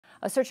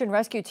Search and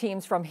rescue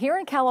teams from here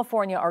in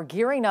California are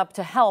gearing up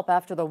to help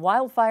after the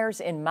wildfires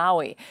in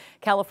Maui.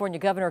 California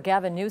Governor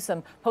Gavin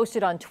Newsom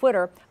posted on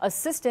Twitter,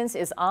 assistance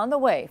is on the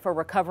way for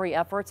recovery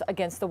efforts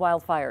against the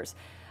wildfires.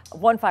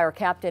 One fire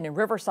captain in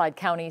Riverside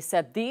County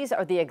said these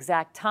are the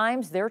exact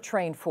times they're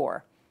trained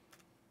for.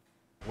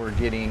 We're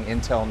getting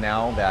intel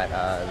now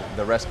that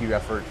the rescue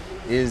effort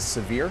is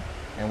severe,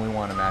 and we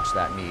want to match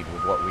that need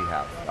with what we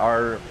have.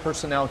 Our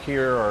personnel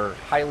here are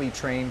highly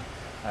trained.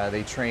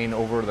 They train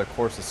over the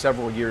course of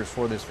several years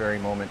for this very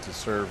moment to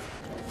serve.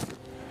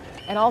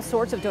 And all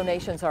sorts of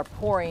donations are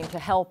pouring to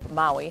help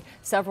Maui.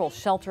 Several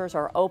shelters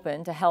are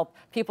open to help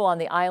people on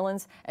the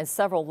islands, and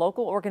several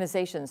local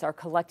organizations are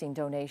collecting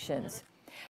donations.